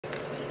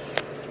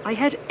I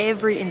had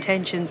every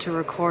intention to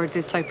record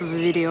this type of a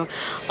video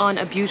on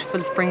a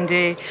beautiful spring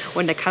day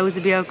when the cows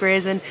would be out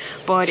grazing,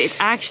 but it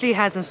actually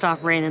hasn't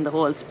stopped raining the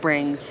whole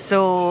spring,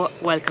 so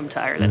welcome to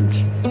Ireland.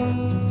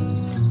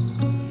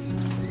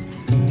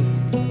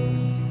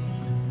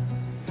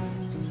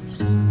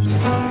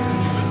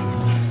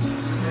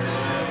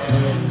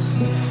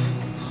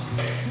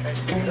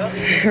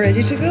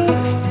 Ready to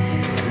go?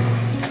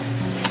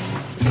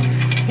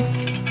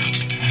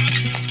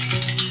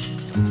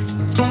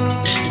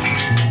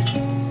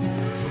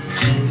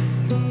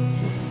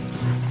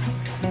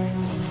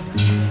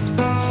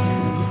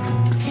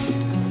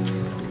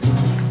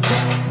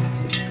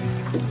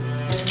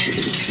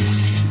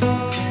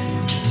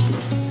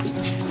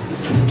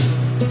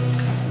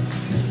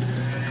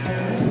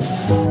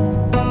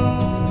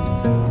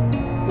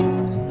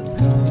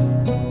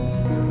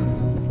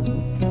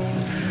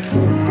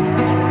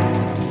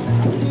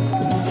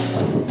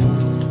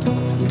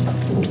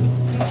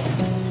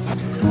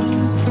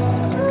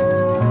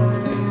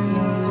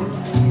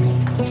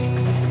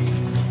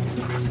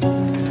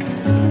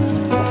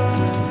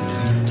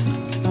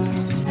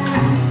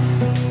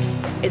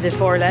 Is it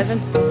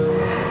 4:11?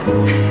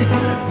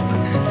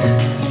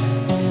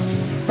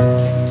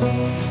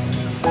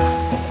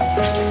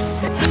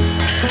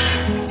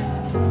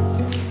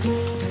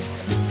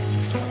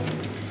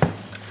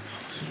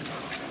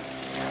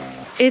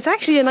 It's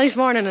actually a nice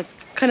morning. It's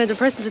kind of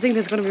depressing to think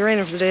it's going to be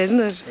raining for the day, isn't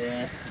it?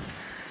 Yeah.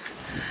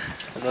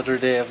 Another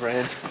day of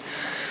rain.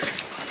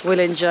 We'll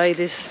enjoy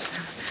this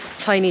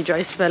tiny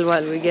dry spell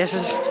while we get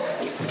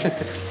it.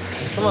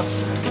 Come on.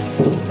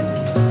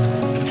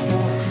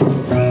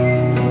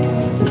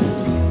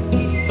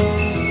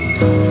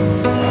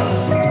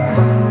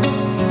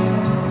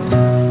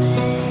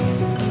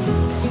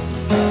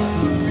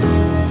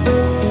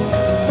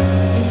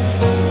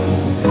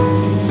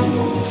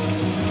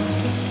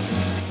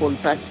 Fun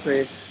fact for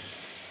you,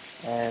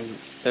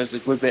 there's a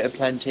good bit of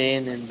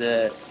plantain in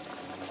the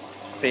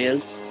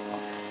fields,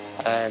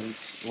 and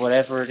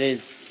whatever it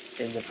is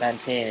in the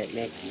plantain, it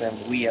makes them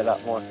wee a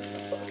lot more.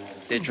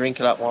 They drink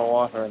a lot more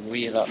water and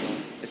wee a lot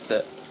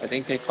more. I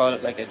think they call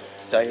it like a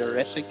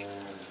diuretic.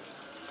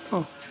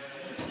 Oh,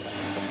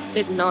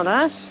 didn't know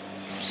that.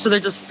 So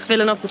they're just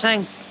filling up the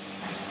tanks.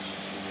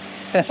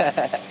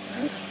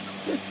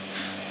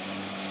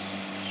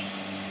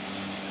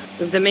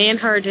 We've the main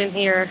herd in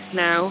here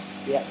now.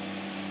 Yeah.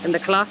 And the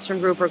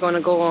colostrum group are going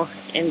to go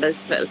in this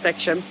little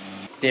section.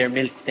 Their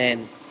milk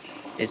then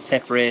is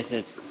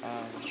separated.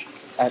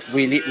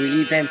 We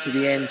leave them to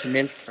the end to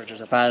milk.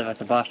 There's a valve at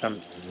the bottom.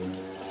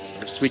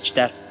 We switch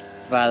that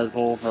valve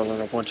over when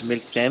we're going to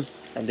milk them,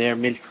 and their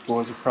milk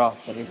goes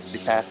across and into the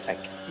calf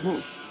tank.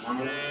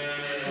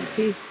 I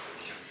see.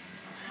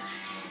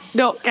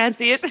 No, can't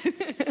see it.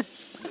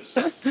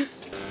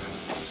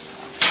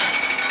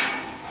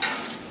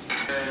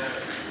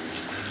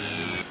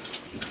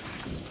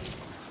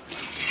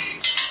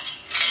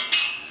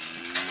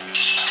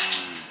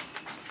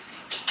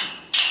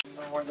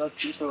 One of those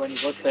people when you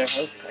go to their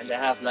house and they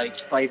have like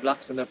 5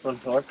 locks on their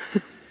front door.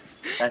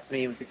 That's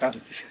me with the cows.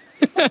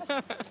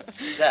 That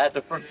at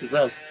the front as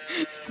well.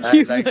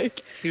 And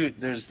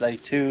there's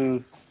like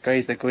 2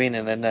 guys that go in,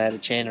 and then I had a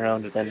chain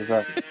around it then as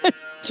well.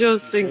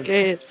 Just in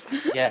case.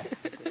 Yeah.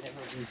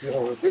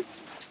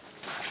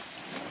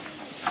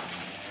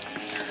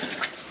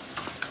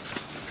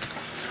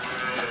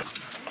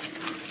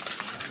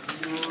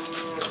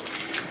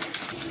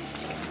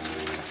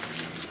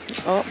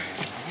 Oh.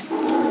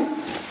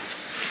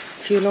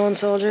 Few lone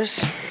soldiers.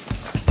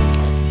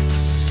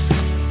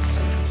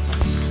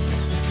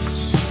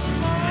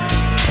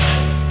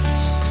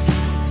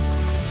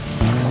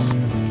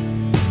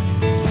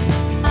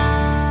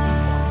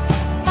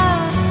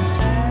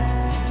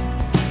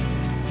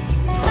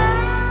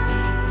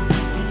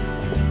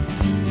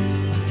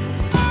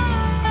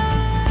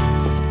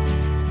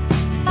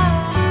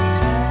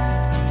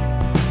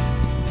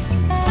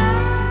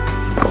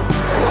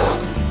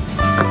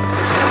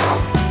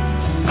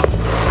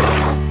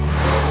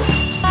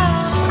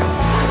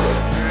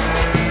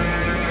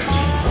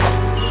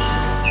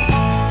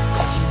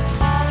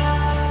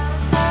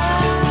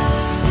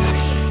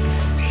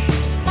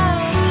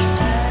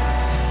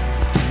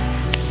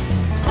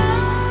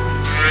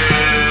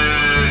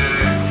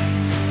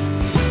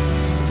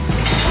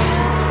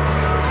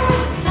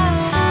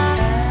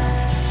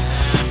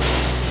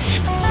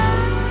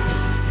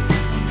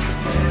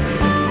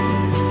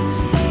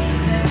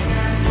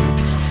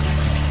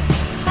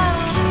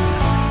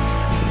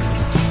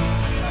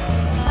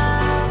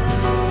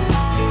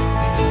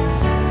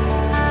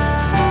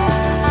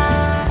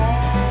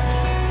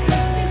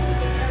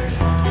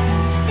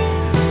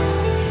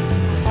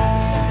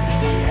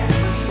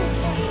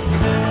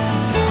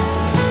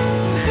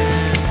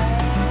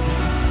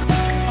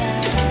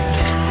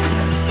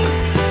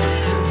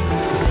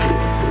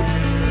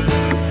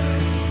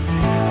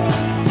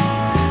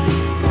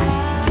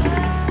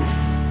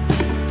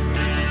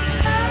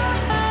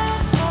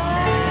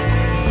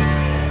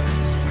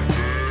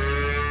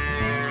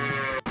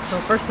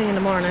 First thing in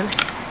the morning,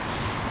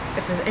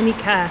 if there's any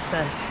calf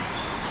that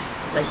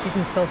like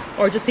didn't suck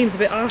or just seems a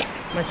bit off,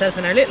 myself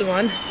and our little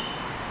one,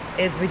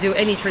 is we do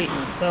any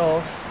treatment.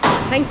 So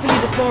thankfully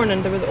this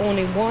morning there was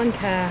only one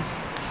calf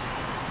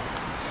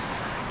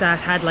that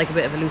had like a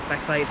bit of a loose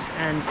backside,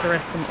 and the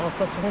rest of them all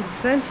sucked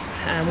 100%.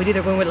 And we'd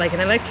either go in with like an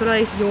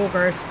electrolyte,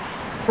 yogurt,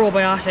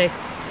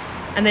 probiotics,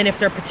 and then if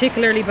they're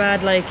particularly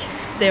bad, like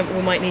then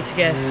we might need to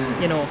get,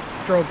 you know,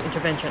 drug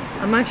intervention.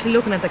 I'm actually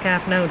looking at the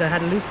calf now that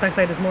had a loose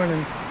backside this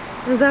morning.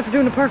 It was after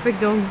doing a perfect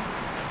dung.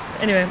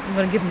 Anyway, I'm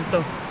gonna give him the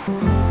stuff.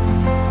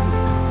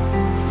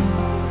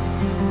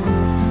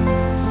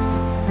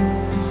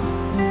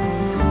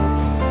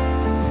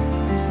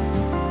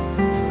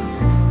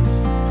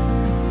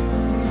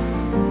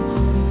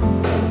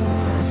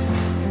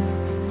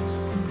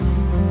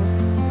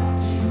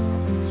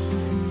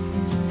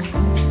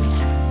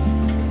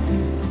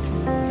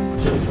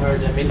 Just where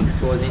the milk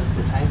goes into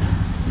the tank,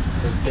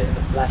 there's a bit of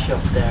a splash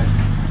up there.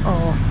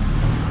 Oh.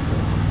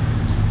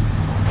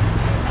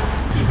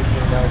 Keep it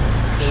cleaned out.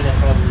 Clean it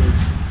probably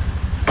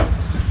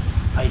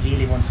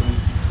ideally once a week,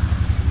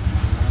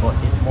 but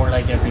it's more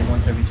like every 2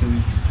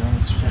 weeks, to be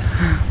honest with you.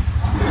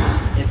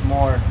 It's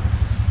more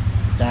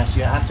that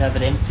you have to have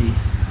it empty,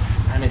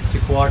 and it's to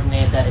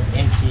coordinate that it's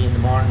empty in the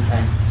morning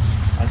time.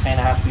 I kind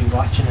of have to be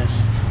watching it.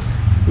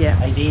 Yeah.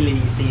 Ideally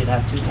you see it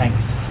have 2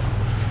 tanks,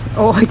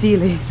 Oh,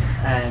 ideally.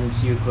 and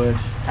you could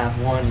have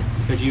one,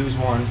 you could use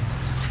one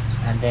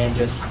and then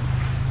just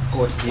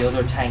go to the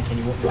other tank, and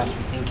you wouldn't have to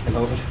be thinking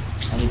about it,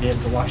 and you'd be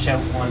able to wash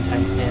out one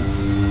tank then.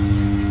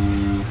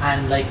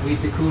 And like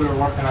with the cooler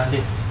working on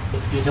this,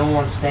 if you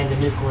don't, then the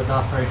milk goes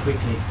off very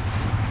quickly.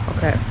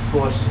 Okay.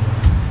 But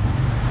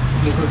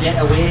you could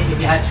get away, if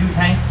you had 2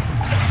 tanks,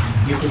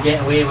 you could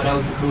get away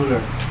without the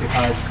cooler,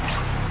 because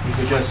you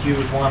could just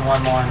use one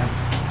morning.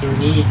 You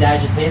need the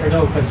agitator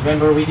though, because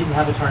remember we didn't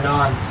have it turned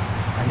on,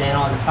 and then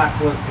all the fat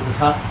goes to the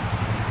top,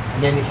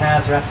 and then the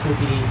calves are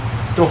absolutely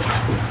stuffed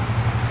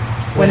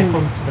when it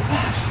comes to the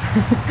fat.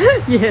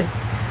 Yes.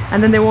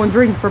 And then they won't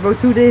drink for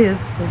about 2 days.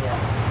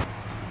 Yeah.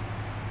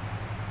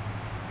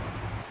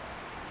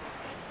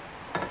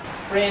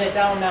 Spraying it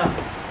down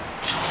now.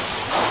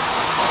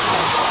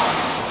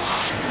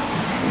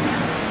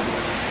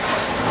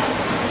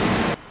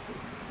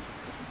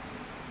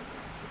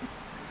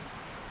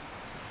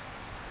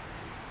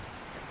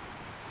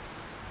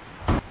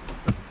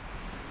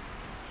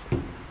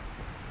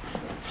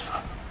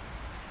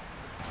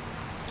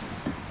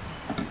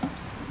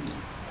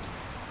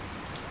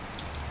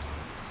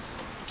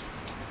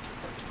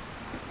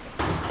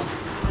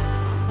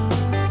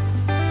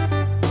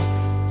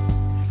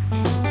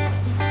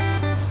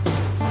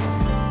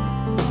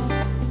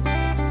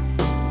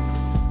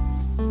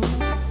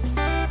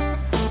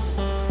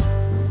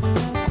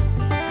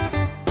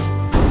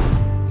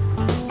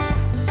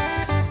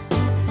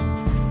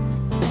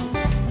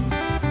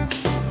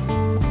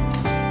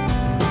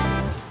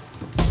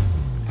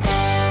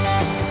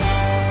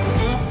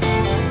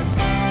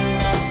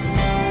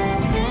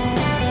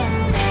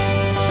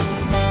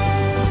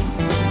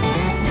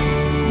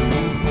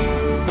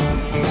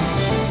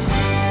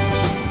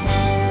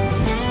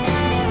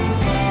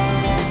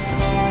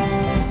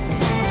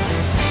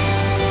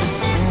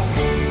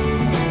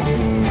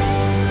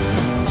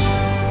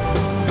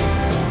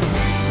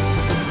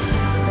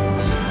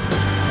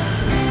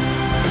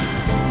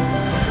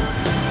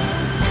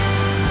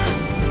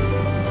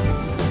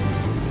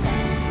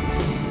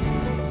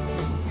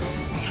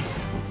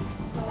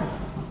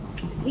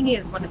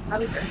 Is when it's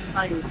out there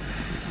inside,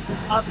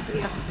 obviously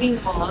you have to clean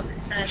them all,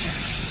 and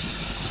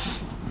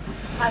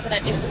having a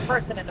different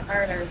person in the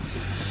parlour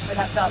for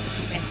that job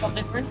makes some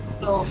difference.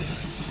 So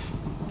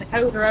when the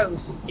cows are out,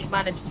 you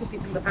manage 2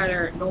 people in the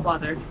parlour, no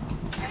bother.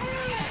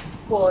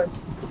 But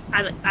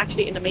and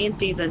actually in the main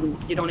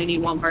season you'd only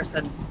need 1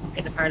 person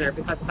in the parlour,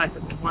 because the fact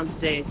that it's once a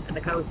day and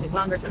the cows take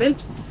longer to milk.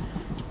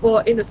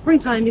 But in the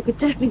springtime you could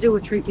definitely do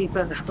with 3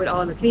 people with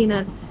all the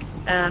cleaning.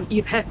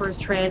 You've heifers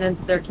training,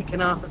 so they're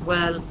kicking off as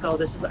well, so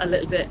there's just a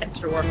little bit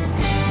extra work.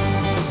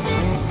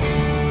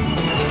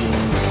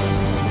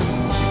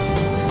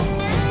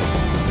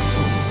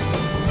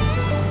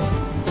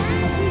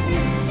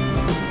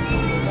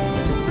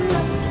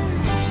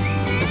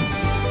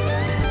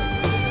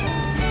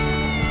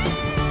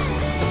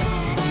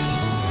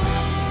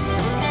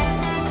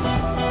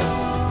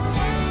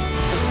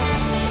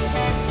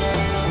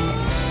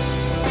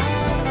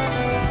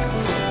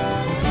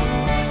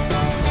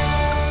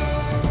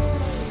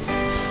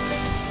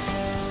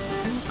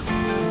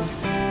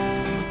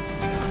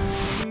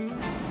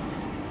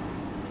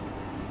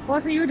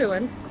 What are you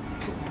doing?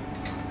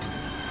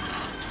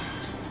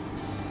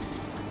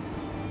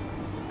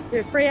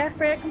 Here, Freya,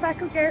 come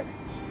back up here.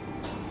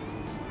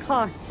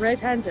 Caught,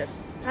 red-handed,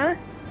 huh?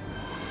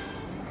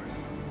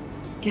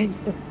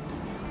 Gangster.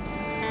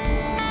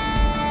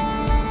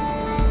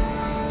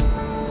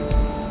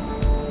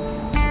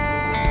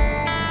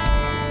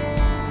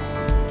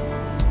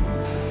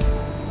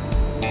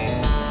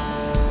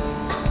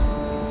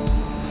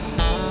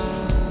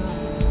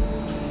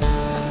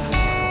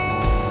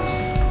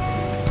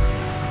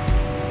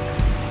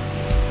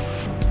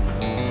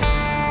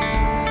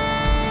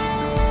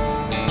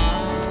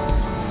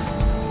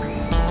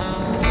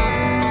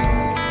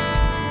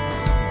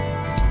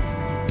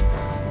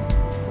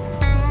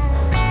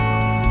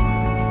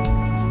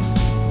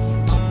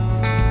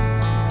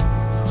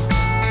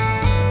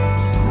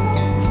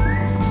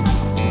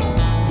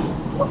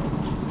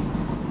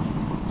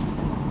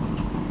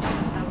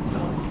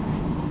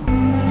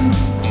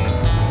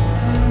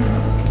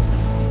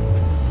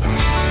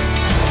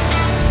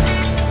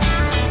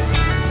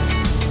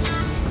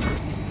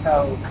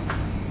 cow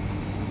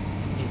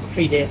is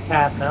 3 days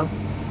calf now,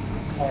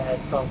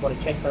 so I'm going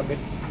to check her milk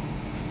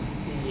to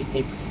see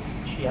if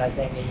she has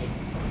any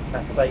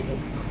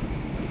mastitis.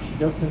 If she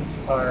doesn't,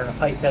 or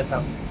high cell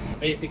count.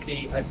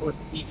 Basically, I put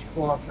each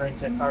quarter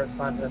into a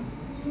corresponding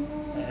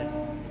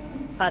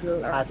paddle.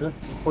 You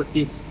put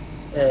this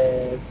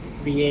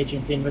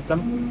reagent in with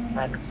them,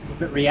 and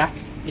if it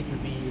reacts, it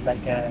will be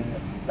like a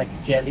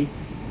jelly,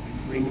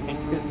 really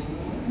viscous.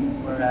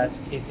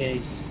 Whereas if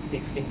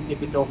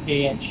it's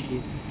okay and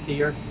she's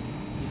clear,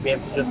 you'll be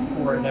able to just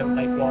pour it out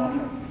like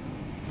water.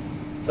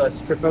 So I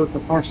strip out the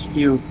first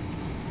few,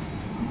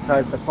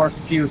 because the first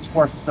few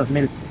squirts of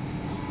milk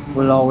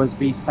will always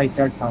be high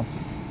cell count.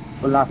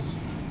 Well, not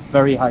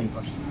very high,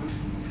 but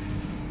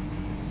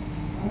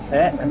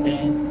okay. And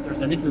then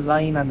there's a little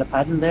line on the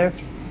paddle there.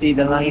 See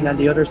the line on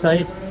the other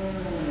side?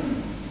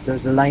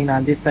 There's a line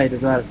on this side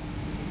as well.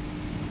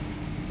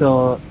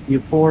 So you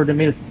pour the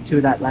milk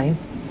to that line,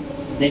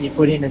 then you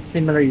put in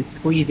you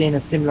squeeze in a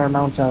similar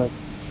amount of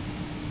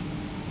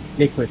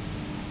liquid.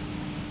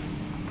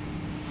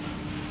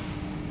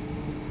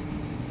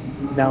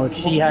 Now if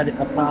she had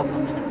a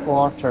problem in a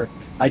quarter,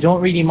 I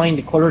don't really mind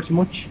the colour too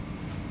much.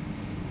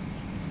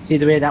 See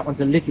the way that one's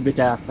a little bit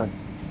darker?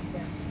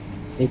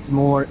 It's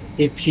more,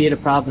 if she had a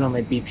problem,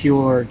 it'd be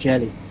pure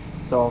jelly.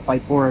 So if I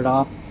pour it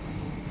off,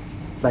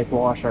 it's like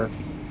water.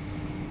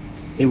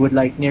 It would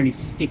like nearly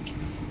stick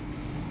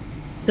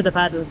To the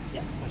paddle.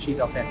 Yeah, but she's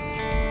okay.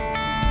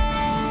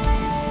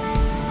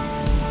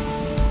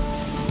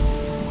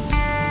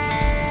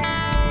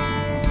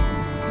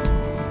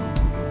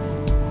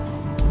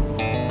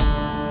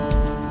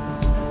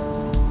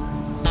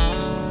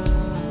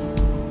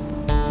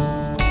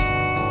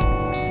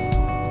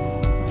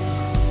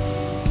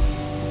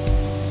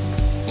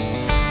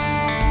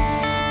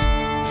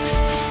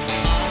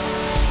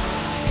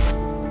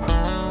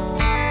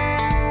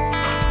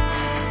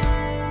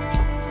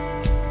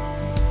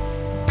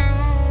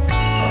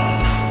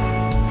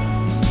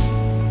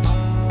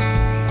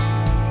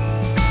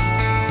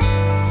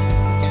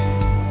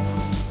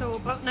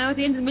 At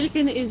the end of the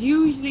milking is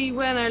usually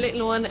when our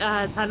little one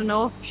has had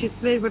enough. She's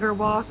played with her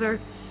water,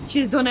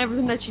 she's done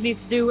everything that she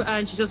needs to do,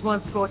 and she just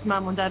wants to go to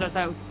mum and dad's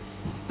house.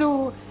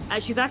 So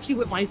she's actually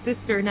with my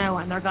sister now,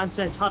 and they're gone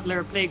to a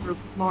toddler playgroup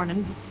this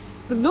morning.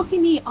 So lucky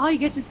me, I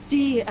get to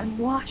stay and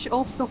wash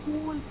up the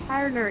whole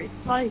parlour.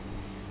 It's like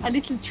a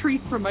little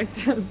treat for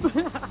myself.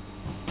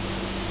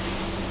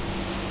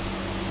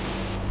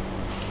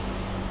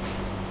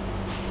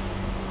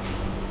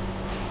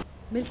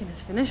 Milking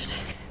is finished.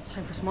 It's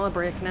time for a small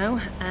break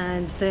now,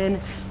 and then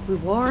we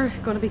were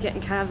going to be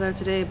getting calves out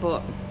today,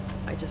 but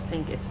I just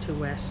think it's too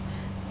wet,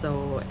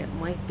 so it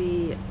might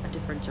be a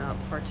different job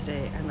for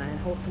today, and then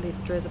hopefully if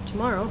it dries up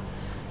tomorrow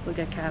we'll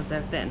get calves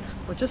out then.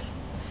 But just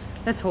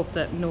let's hope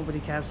that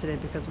nobody calves today,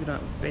 because we don't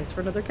have space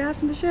for another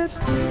calf in the shed.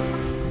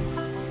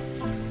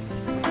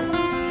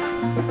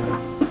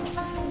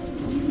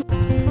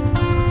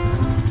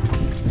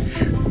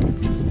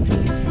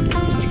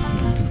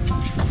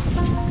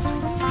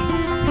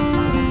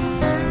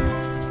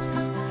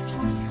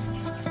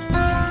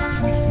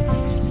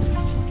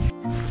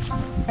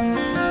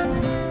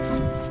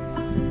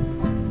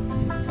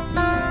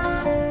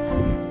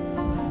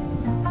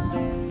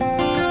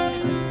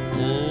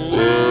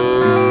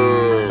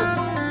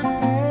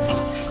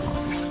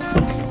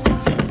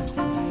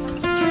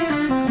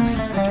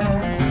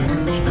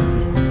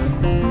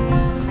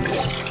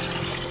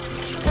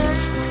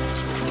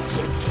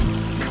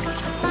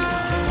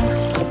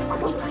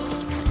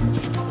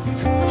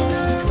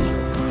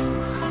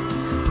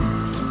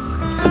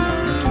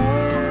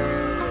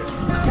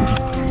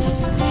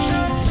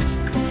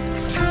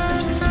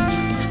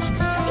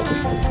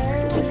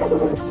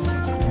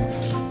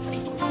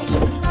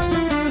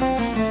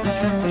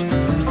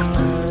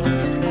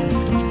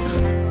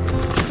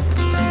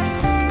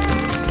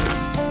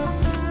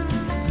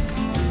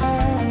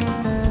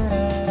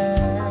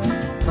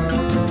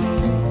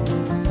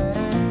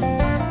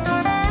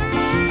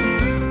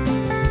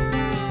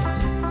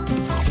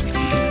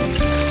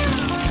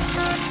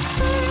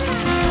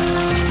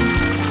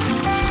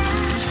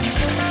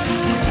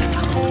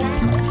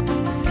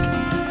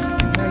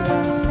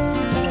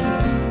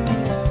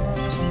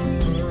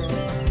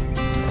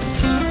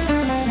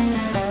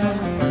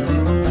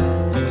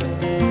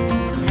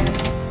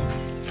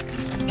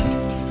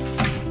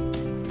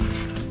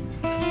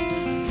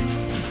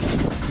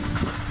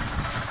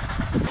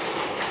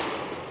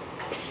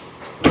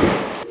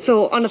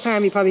 So on the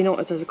farm you probably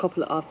noticed there's a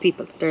couple of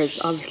people. There's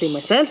obviously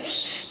myself,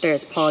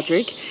 there's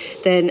Padraig,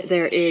 then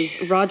there is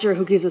Roger,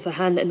 who gives us a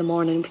hand in the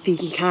morning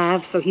feeding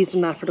calves. So he's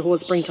done that for the whole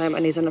springtime,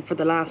 and he's done it for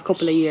the last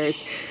couple of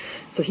years.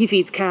 So he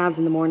feeds calves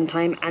in the morning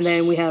time. And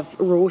then we have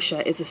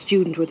Rosha, is a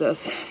student with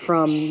us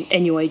from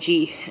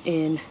NUIG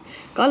in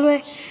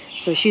Galway.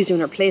 So she's doing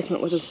her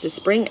placement with us this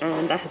spring,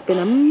 and that has been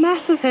a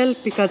massive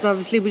help, because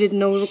obviously we didn't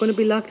know we were going to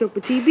be locked up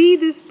with TB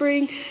this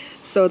spring.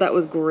 So that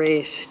was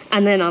great.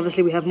 And then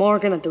obviously we have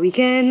Morgan at the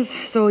weekends.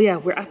 So yeah,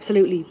 we're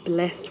absolutely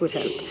blessed with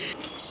help.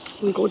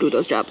 We'll go do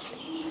those jobs.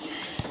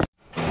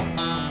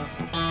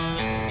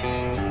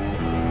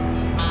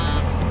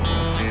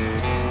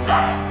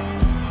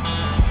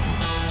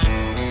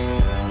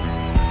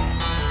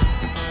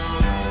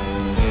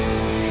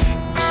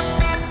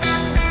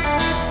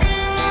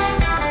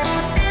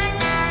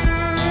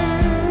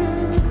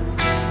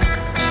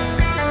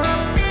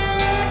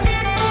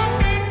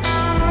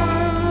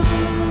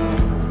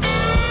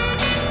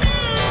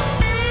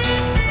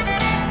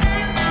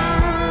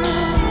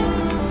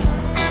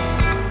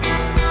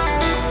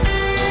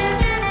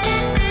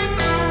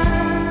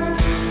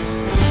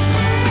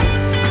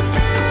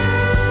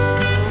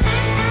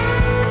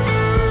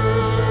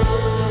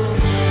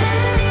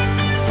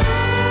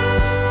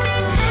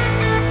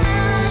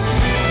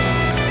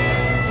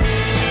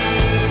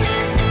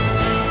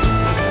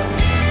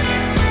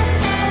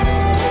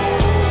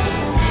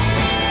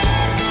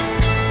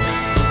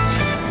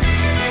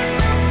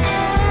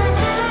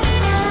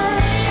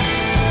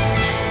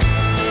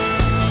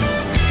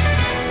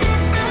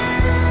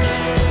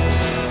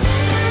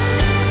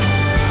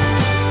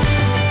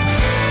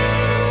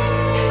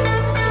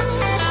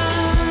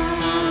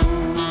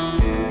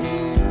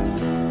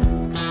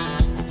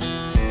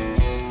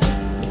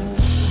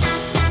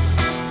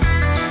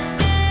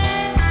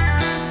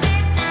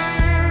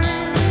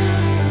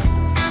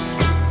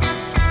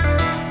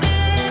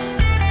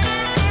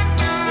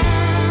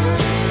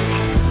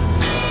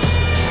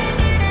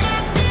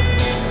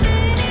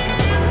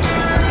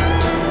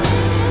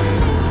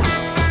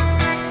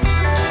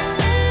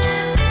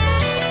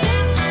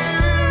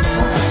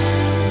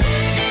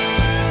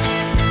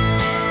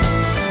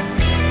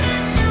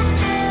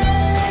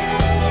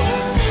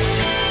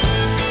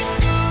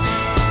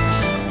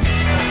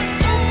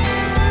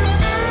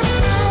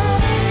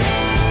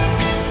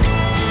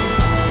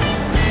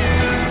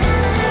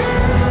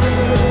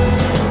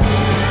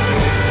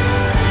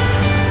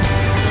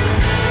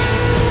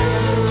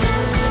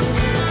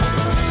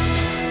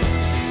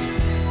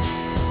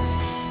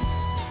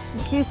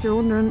 In case you're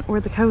wondering where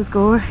the cows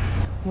go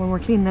when we're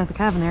cleaning out the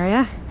cabin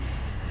area,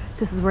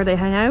 this is where they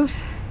hang out,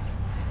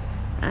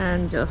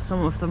 and just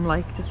some of them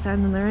like to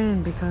stand in their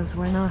in because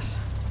why not?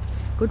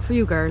 Good for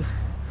you, girl.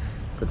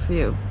 Good for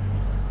you.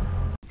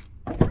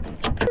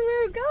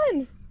 Where's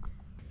gone?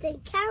 The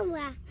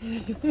camera.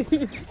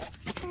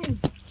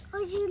 Oh,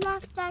 you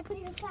left that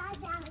in the car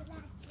down there.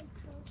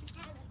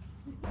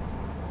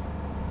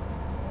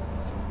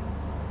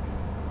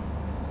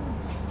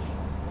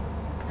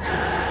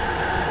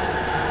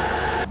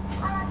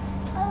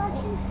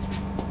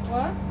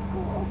 What?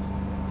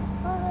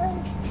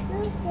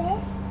 Okay.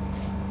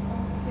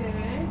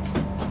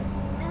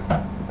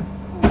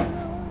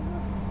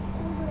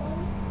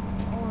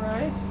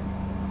 Alright.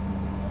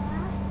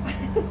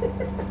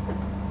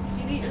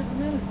 You eat your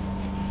milk.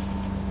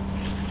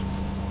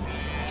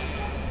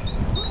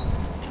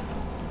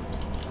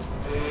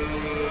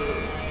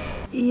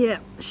 Yeah,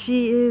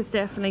 she is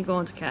definitely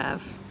going to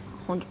calve.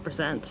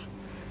 100%.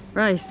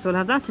 Right, so we'll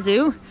have that to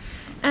do.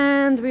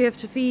 And we have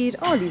to feed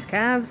all these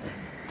calves.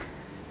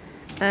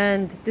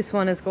 And this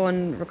one is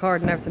going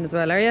recording everything as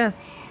well, are you?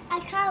 I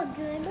can't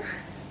do it.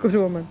 Good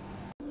woman.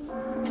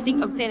 I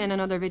think I'm saying in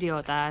another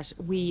video that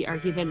we are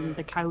giving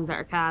the cows that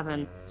are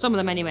calving, some of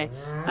them anyway,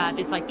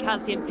 this like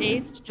calcium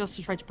paste just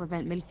to try to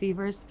prevent milk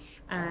fevers.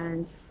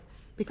 And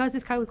because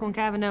this cow is going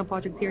calving now,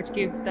 Patrick's here to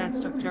give that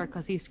stuff to her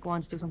because he used to go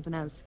on to do something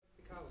else.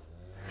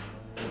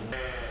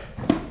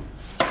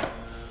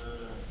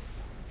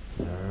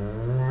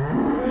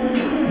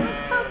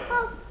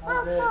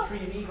 The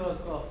three amigos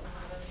go.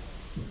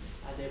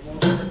 And they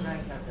most of the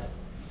drank have that.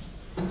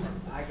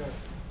 Lager.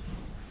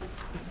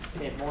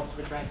 They have most of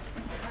the drank.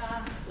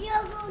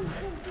 You're going to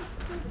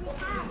the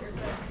car.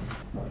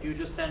 You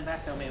just stand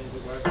back now, maybe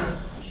with workers.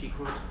 She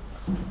could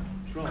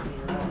throw me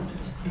around.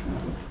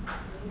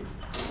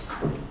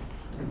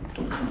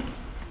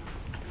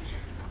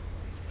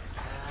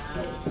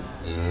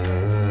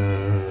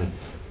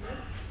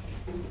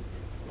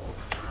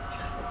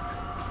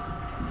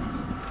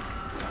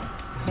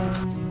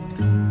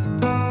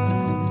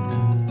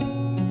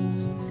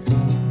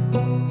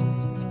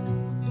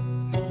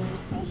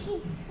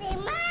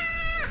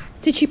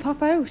 Did she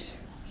pop out?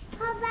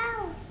 Pop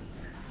out.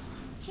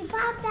 She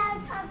popped out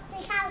of the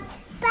cow's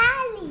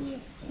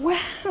belly.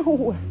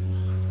 Wow!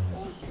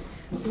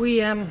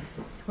 We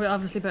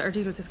obviously better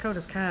deal with this cow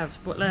that's calved,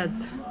 but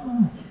lads,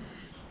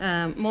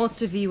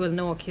 most of you will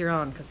know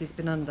Kieran because he's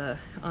been on the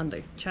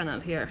channel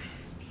here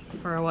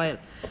for a while,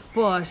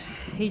 but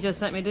he just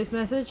sent me this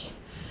message.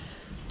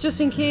 Just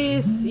in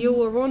case you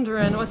were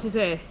wondering, what to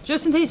say,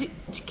 just in case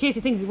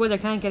you think the weather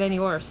can't get any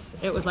worse,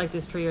 it was like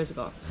this 3 years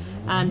ago.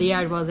 And the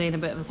yard was in a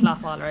bit of a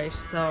slop, alright,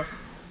 so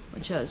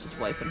Michelle's just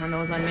wiping her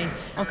nose on me.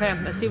 Okay,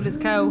 let's see with this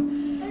cow,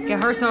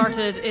 get her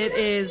sorted. It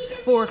is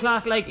 4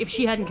 o'clock, like if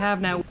she hadn't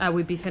calved now,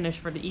 we'd be finished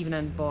for the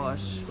evening, but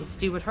what to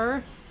do with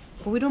her?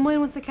 But we don't mind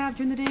once they calve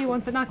during the day,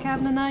 once they're not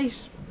calving at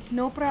night,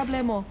 no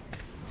problemo.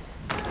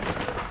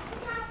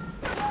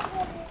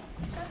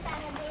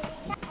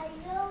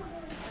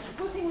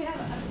 Good thing we have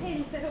a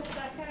pin set up for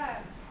that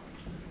calf.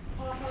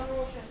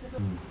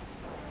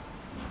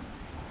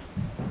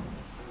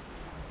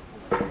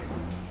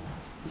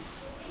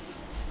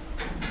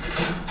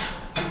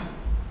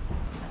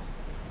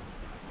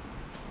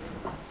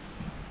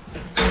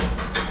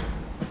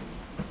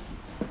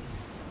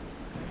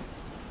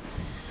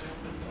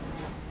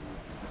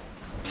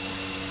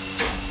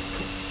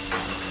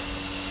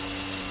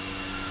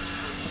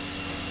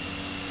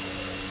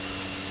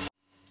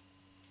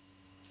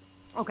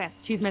 Okay,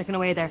 she's milking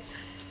away there.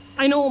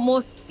 I know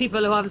most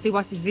people who obviously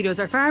watch these videos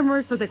are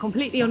farmers, so they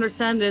completely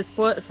understand this,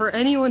 but for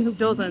anyone who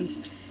doesn't,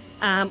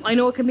 I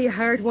know it can be a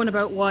hard one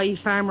about why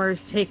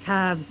farmers take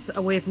calves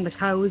away from the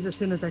cows as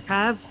soon as they're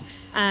calved,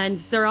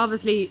 and they're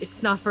obviously,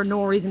 it's not for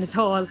no reason at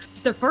all.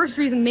 The first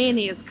reason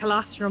mainly is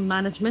colostrum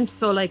management.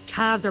 So like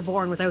calves are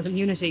born without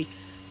immunity,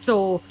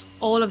 so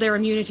all of their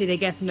immunity they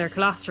get from their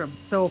colostrum.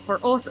 So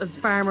for us as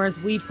farmers,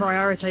 we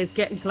prioritise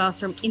getting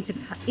colostrum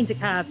into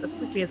calves as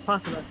quickly as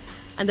possible,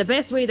 and the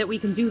best way that we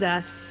can do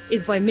that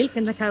is by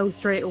milking the cow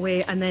straight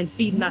away and then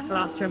feeding that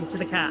colostrum to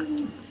the calf.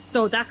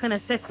 So that kind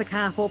of sets the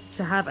calf up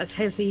to have as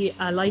healthy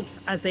a life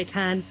as they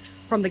can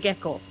from the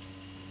get-go.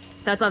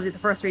 That's obviously the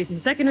first reason.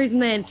 The second reason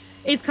then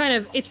is kind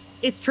of,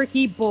 it's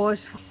tricky,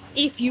 but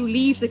if you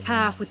leave the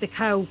calf with the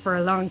cow for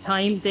a long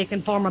time, they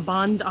can form a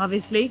bond,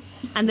 obviously,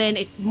 and then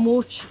it's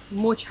much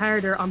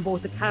harder on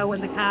both the cow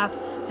and the calf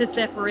to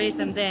separate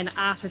them then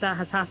after that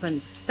has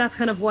happened. That's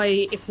kind of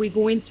why if we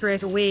go in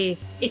straight away,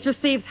 it just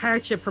saves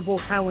hardship for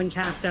both cow and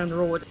calf down the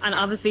road. And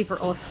obviously for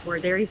us, we're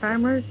dairy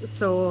farmers,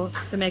 so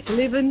to make a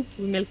living,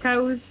 we milk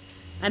cows.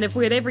 And if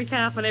we had every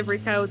calf and every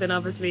cow, then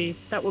obviously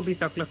that would be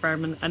suckler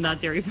farming and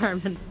not dairy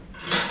farming.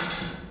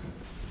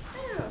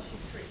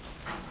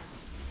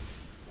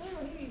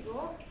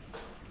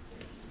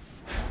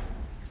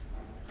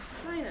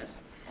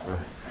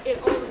 It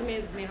always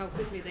amazes me how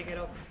quickly they get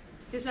up.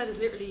 This lad is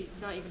literally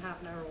not even half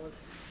an hour old.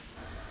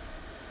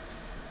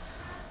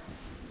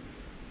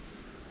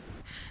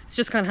 It's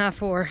just gone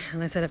 4:30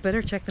 and I said I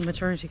better check the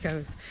maternity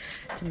cows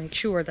to make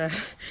sure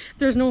that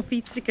there's no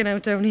feet sticking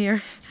out down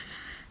here.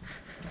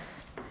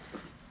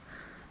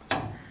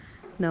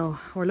 No,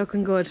 we're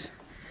looking good.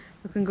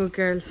 Looking good,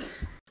 girls.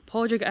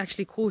 Padraig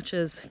actually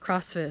coaches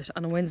CrossFit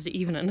on a Wednesday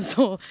evening,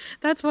 so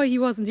that's why he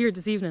wasn't here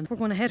this evening. We're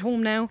going to head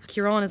home now.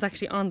 Kieran is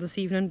actually on this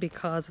evening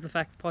because of the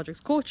fact Padraig's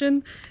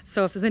coaching,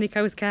 so if there's any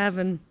cows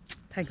calving,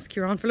 thanks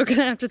Kieran for looking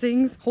after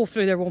things.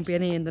 Hopefully there won't be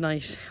any in the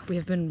night. We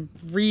have been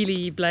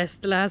really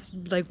blessed. The last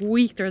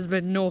week there's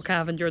been no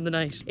calving during the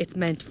night. It's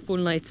meant full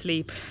night's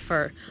sleep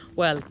for,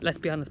 well, let's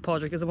be honest,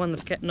 Padraig is the one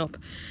that's getting up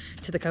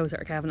to the cows that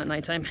are calving at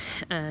night time,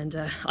 and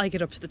I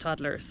get up to the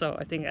toddler, so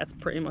I think that's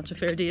pretty much a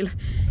fair deal.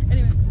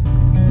 Anyway.